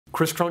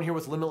Kris Krohn here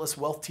with Limitless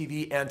Wealth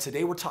TV, and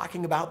today we're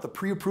talking about the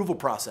pre-approval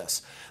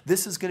process.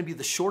 This is going to be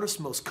the shortest,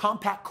 most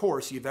compact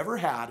course you've ever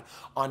had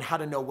on how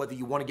to know whether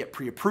you want to get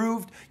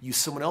pre-approved, use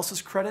someone else's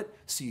credit,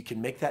 so you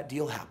can make that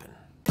deal happen.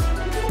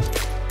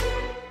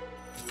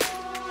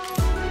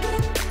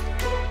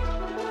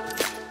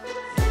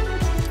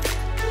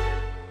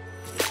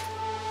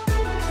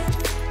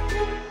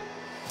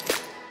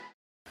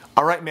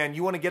 All right, man,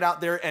 you want to get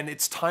out there and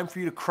it's time for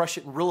you to crush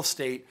it in real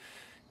estate.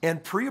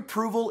 And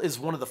pre-approval is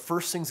one of the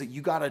first things that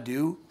you got to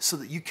do so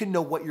that you can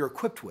know what you're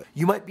equipped with.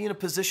 You might be in a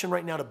position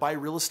right now to buy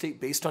real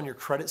estate based on your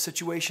credit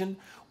situation,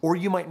 or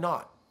you might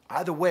not.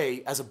 Either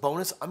way, as a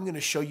bonus, I'm going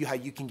to show you how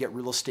you can get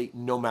real estate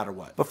no matter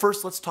what. But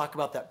first, let's talk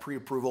about that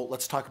pre-approval.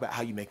 Let's talk about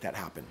how you make that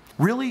happen.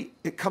 Really,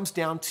 it comes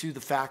down to the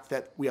fact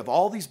that we have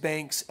all these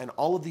banks, and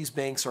all of these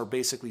banks are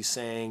basically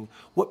saying,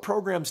 what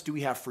programs do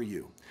we have for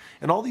you?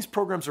 And all these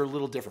programs are a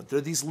little different. They're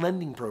these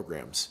lending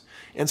programs.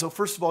 And so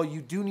first of all,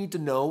 you do need to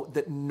know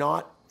that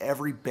not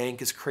every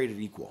bank is created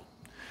equal.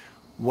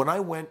 When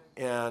I went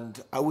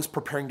and I was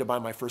preparing to buy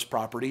my first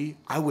property,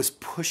 I was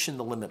pushing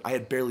the limit. I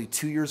had barely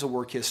 2 years of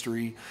work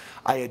history.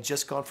 I had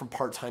just gone from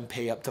part-time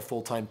pay up to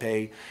full-time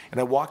pay. And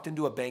I walked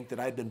into a bank that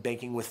I had been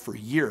banking with for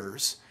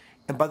years.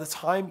 And by the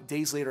time,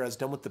 days later, I was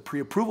done with the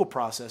pre-approval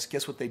process,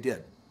 guess what they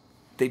did?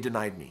 They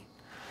denied me.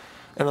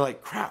 And I'm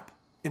like, crap.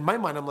 In my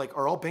mind, I'm like,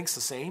 are all banks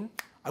the same?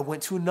 I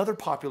went to another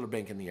popular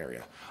bank in the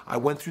area. I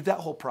went through that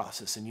whole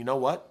process. And you know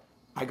what?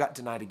 I got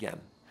denied again.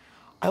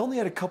 I only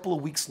had a couple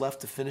of weeks left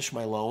to finish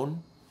my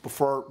loan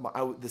before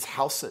this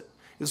house, it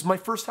was my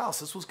first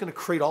house. This was going to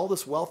create all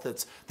this wealth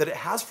that it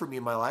has for me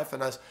in my life.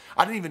 And I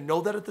didn't even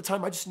know that at the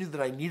time. I just knew that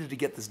I needed to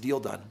get this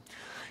deal done.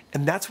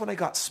 And that's when I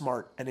got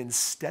smart. And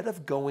instead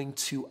of going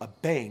to a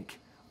bank,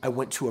 I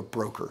went to a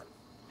broker.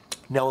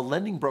 Now, a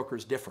lending broker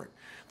is different.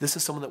 This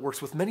is someone that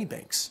works with many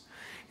banks.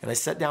 And I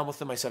sat down with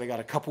them. I said, I got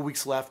a couple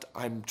weeks left.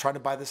 I'm trying to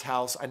buy this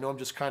house. I know I'm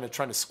just kind of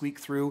trying to squeak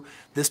through.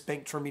 This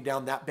bank turned me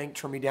down. That bank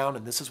turned me down.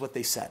 And this is what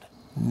they said.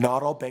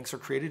 Not all banks are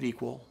created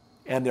equal.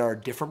 And there are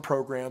different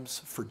programs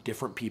for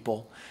different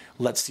people.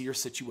 Let's see your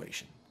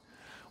situation.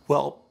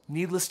 Well,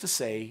 needless to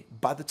say,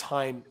 by the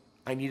time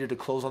I needed to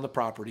close on the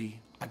property,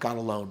 I got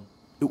a loan.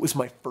 It was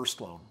my first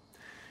loan.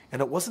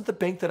 And it wasn't the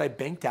bank that I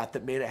banked at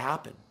that made it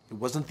happen. It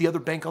wasn't the other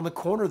bank on the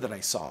corner that I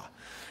saw.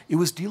 It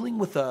was dealing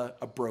with a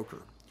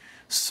broker.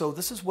 So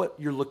this is what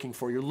you're looking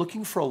for. You're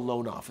looking for a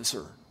loan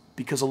officer,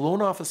 because a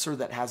loan officer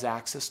that has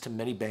access to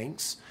many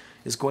banks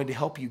is going to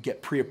help you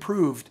get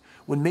pre-approved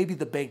when maybe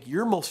the bank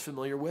you're most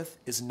familiar with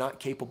is not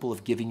capable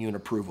of giving you an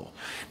approval.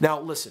 Now,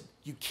 listen,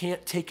 you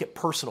can't take it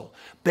personal.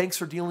 Banks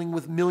are dealing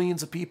with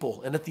millions of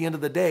people, and at the end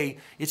of the day,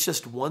 it's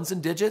just ones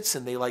and digits,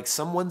 and they like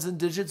some ones and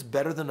digits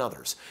better than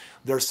others.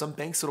 There are some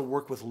banks that will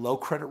work with low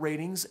credit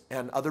ratings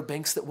and other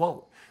banks that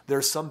won't. There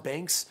are some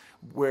banks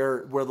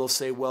where they'll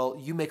say, well,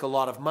 you make a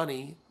lot of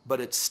money,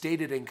 but it's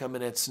stated income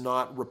and it's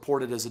not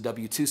reported as a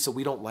W-2, so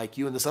we don't like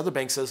you. And this other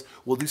bank says,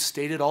 we'll do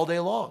stated all day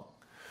long.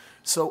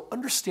 So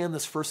understand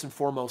this first and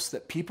foremost,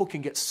 that people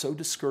can get so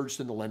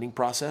discouraged in the lending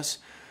process,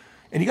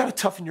 and you got to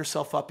toughen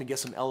yourself up and get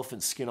some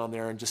elephant skin on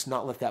there and just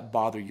not let that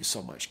bother you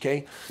so much,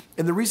 okay?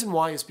 And the reason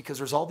why is because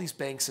there's all these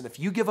banks, and if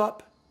you give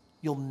up,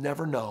 you'll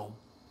never know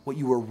what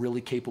you were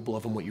really capable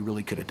of and what you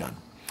really could have done.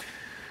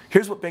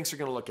 Here's what banks are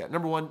going to look at.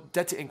 Number one,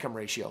 debt to income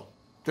ratio.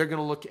 They're going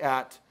to look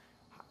at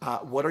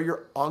what are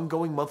your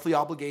ongoing monthly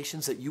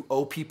obligations that you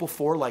owe people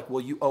for, like,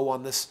 well, you owe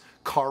on this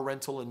car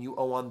rental and you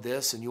owe on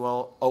this and you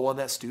owe on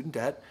that student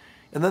debt.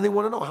 And then they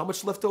want to know, how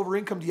much leftover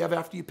income do you have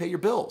after you pay your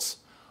bills?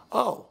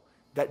 Oh,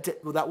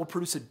 that will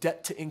produce a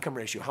debt to income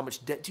ratio. How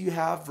much debt do you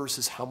have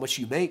versus how much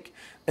you make?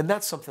 And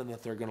that's something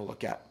that they're going to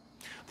look at.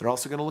 They're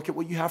also going to look at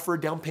what you have for a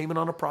down payment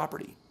on a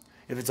property.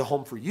 If it's a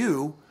home for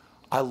you,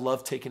 I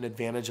love taking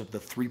advantage of the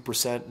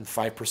 3% and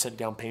 5%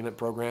 down payment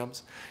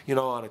programs. You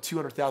know, on a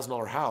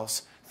 $200,000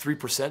 house,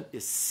 3%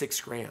 is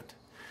 $6,000.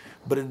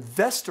 But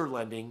investor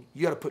lending,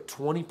 you got to put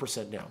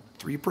 20% down.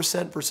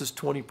 3% versus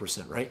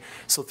 20%, right?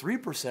 So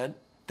 3%,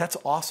 that's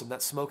awesome.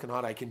 That's smoking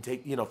hot. I can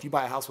take, you know, if you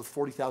buy a house with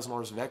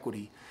 $40,000 of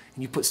equity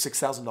and you put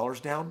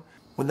 $6,000 down,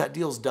 when that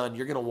deal's done,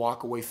 you're going to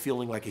walk away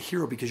feeling like a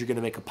hero because you're going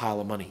to make a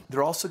pile of money.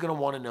 They're also going to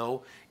want to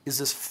know, is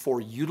this for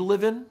you to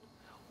live in,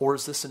 or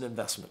is this an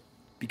investment?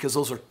 Because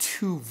those are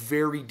two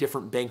very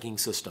different banking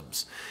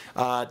systems.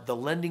 The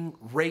lending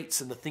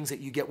rates and the things that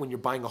you get when you're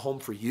buying a home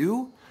for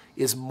you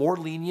is more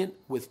lenient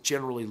with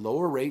generally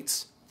lower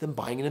rates than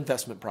buying an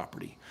investment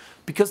property.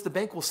 Because the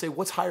bank will say,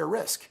 what's higher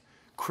risk?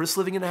 Kris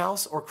living in a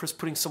house or Kris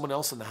putting someone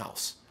else in the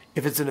house?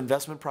 If it's an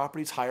investment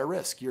property, it's higher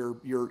risk.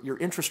 Your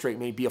interest rate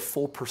may be a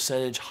full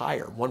percentage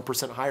higher,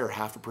 1% higher,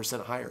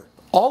 0.5% higher.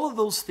 All of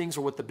those things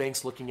are what the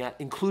bank's looking at,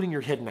 including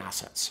your hidden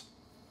assets.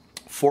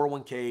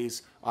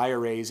 401ks,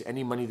 IRAs,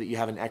 any money that you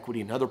have in equity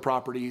in other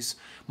properties,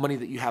 money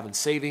that you have in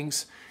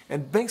savings.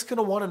 And bank's going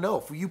to want to know,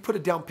 if you put a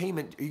down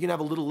payment, you're going to have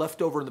a little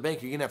left over in the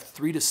bank. You're going to have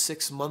 3 to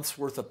 6 months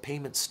worth of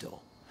payments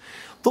still.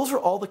 Those are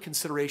all the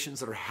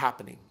considerations that are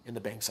happening in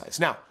the bank size.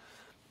 Now,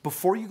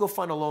 before you go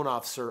find a loan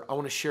officer, I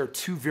want to share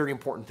 2 very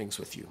important things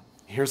with you.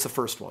 Here's the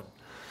first one.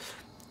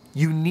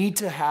 You need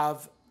to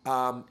have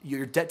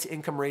your debt to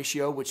income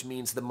ratio, which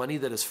means the money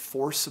that is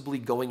forcibly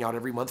going out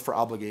every month for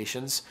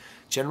obligations,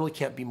 generally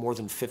can't be more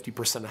than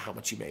 50% of how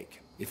much you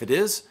make. If it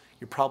is,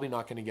 you're probably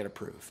not going to get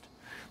approved.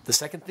 The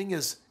second thing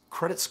is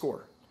credit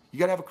score. You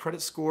got to have a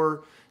credit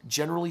score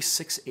generally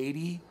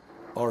 680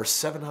 or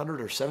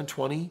 700 or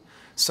 720.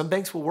 Some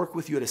banks will work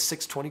with you at a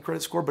 620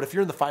 credit score, but if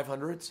you're in the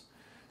 500s,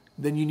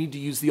 then you need to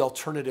use the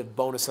alternative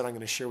bonus that I'm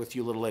going to share with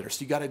you a little later.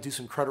 So you got to do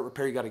some credit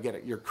repair. You got to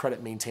get your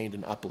credit maintained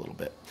and up a little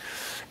bit.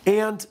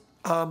 And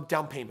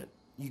down payment.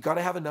 You got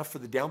to have enough for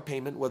the down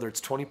payment, whether it's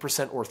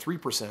 20% or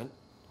 3%,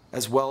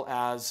 as well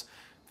as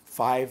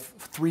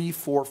 3,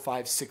 4,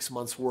 5, 6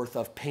 months worth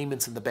of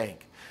payments in the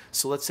bank.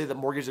 So let's say that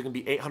mortgages are going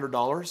to be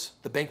 $800.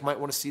 The bank might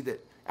want to see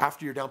that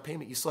after your down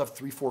payment, you still have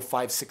 $3, 4,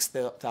 5,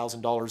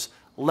 $6,000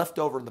 left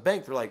over in the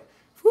bank. They're like,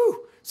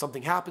 whew,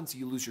 something happens,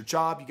 you lose your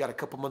job, you got a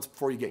couple months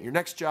before you get your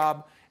next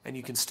job, and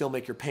you can still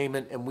make your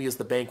payment, and we as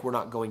the bank, we're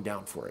not going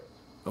down for it,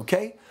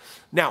 okay?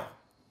 Now,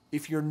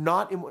 if you're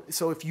not in,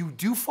 so if you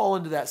do fall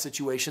into that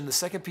situation, the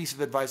second piece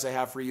of advice I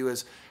have for you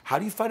is, how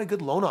do you find a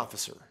good loan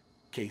officer?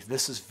 Okay,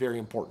 this is very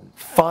important.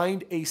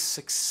 Find a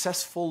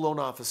successful loan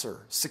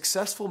officer.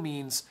 Successful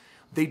means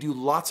they do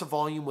lots of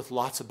volume with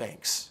lots of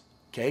banks,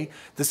 okay?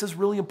 This is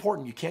really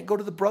important. You can't go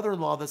to the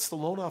brother-in-law that's the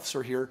loan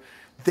officer here.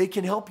 They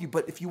can help you,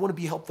 but if you want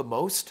to be helped the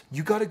most,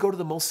 you got to go to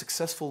the most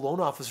successful loan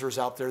officers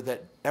out there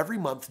that every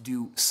month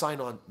do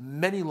sign on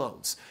many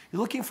loans.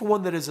 You're looking for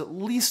one that is at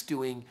least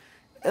doing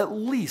at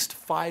least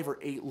 5 or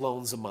 8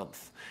 loans a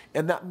month.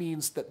 And that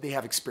means that they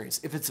have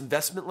experience. If it's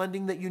investment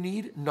lending that you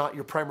need, not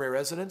your primary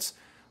residence,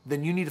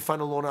 then you need to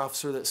find a loan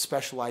officer that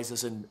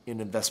specializes in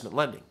investment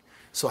lending.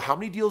 So how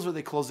many deals are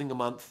they closing a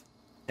month?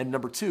 And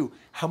number 2,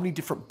 how many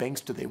different banks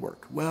do they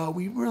work? Well,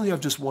 we really have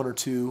just 1 or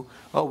 2.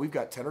 Oh, we've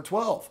got 10 or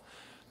 12.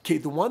 Okay,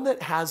 the one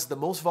that has the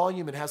most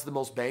volume and has the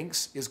most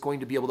banks is going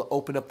to be able to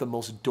open up the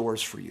most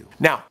doors for you.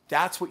 Now,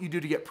 that's what you do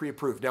to get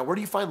pre-approved. Now, where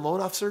do you find loan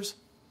officers?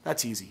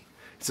 That's easy.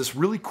 It's this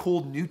really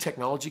cool new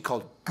technology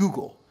called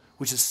Google,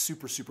 which is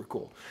super, super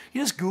cool.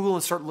 You just Google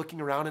and start looking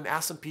around and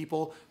ask some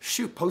people,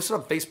 shoot, post it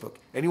on Facebook.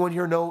 Anyone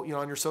here know,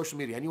 on your social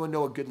media, anyone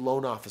know a good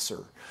loan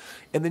officer?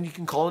 And then you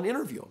can call and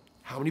interview them.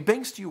 How many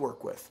banks do you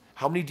work with?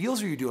 How many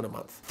deals are you doing a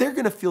month? They're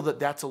gonna feel that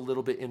that's a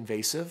little bit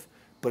invasive,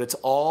 but it's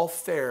all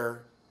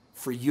fair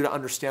for you to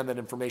understand that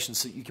information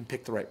so that you can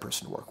pick the right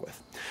person to work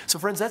with. So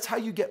friends, that's how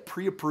you get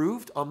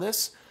pre-approved on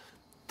this.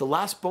 The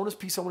last bonus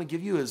piece I wanna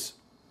give you is,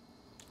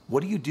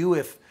 what do you do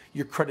if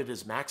your credit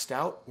is maxed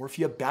out or if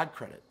you have bad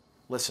credit?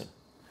 Listen,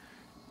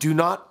 do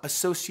not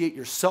associate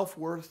your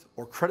self-worth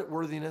or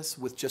creditworthiness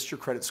with just your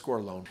credit score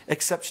alone.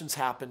 Exceptions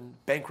happen,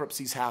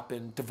 bankruptcies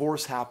happen,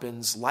 divorce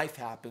happens, life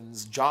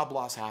happens, job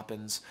loss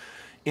happens,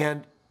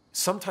 and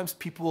sometimes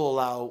people will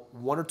allow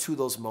 1 or 2 of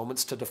those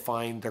moments to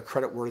define their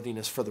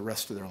creditworthiness for the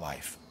rest of their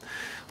life.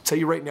 I'll tell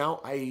you right now,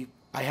 I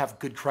have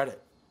good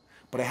credit,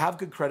 but I have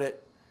good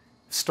credit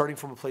starting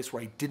from a place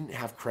where I didn't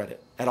have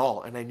credit at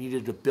all and I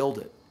needed to build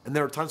it. And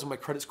there are times when my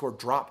credit score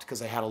dropped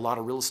because I had a lot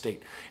of real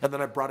estate, and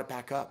then I brought it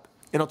back up.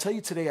 And I'll tell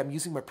you today, I'm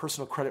using my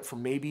personal credit for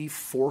maybe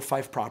 4 or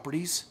 5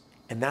 properties,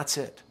 and that's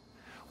it.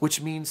 Which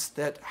means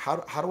that how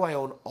do I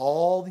own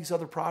all these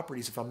other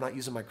properties if I'm not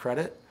using my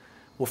credit?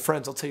 Well,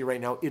 friends, I'll tell you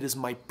right now, it is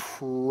my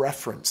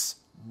preference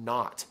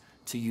not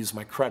to use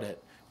my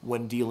credit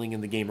when dealing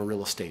in the game of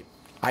real estate.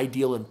 I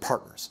deal in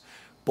partners,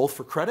 both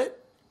for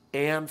credit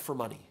and for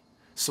money.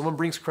 Someone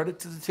brings credit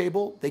to the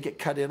table, they get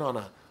cut in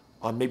on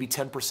maybe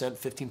 10%,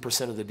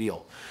 15% of the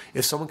deal.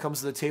 If someone comes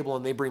to the table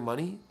and they bring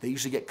money, they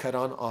usually get cut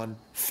on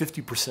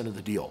 50% of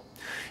the deal.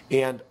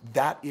 And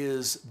that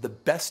is the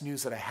best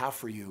news that I have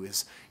for you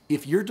is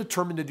if you're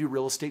determined to do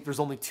real estate, there's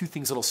only 2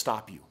 things that'll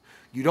stop you.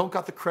 You don't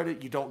got the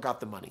credit, you don't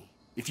got the money.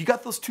 If you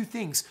got those 2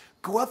 things,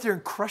 go out there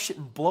and crush it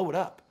and blow it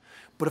up.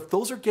 But if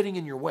those are getting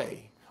in your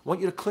way, I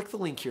want you to click the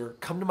link here,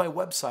 come to my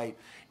website,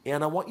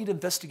 and I want you to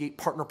investigate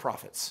Partner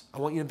Profits. I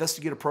want you to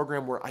investigate a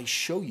program where I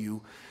show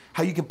you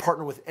how you can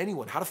partner with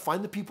anyone, how to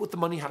find the people with the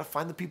money, how to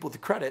find the people with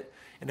the credit,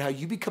 and how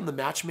you become the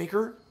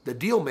matchmaker, the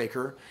deal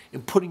maker,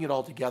 and putting it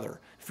all together.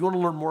 If you want to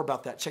learn more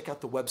about that, check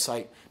out the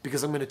website,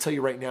 because I'm going to tell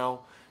you right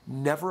now,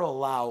 never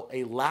allow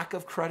a lack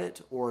of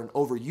credit or an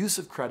overuse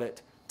of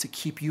credit to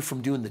keep you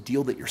from doing the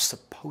deal that you're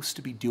supposed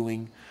to be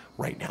doing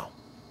right now.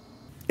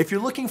 If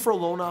you're looking for a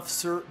loan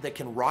officer that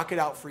can rock it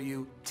out for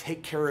you,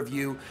 take care of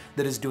you,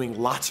 that is doing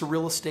lots of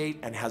real estate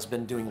and has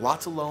been doing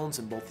lots of loans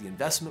in both the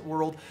investment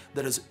world,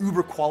 that is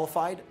uber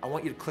qualified, I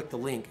want you to click the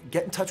link,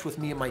 get in touch with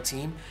me and my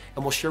team,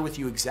 and we'll share with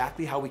you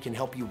exactly how we can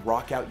help you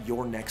rock out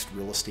your next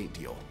real estate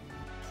deal.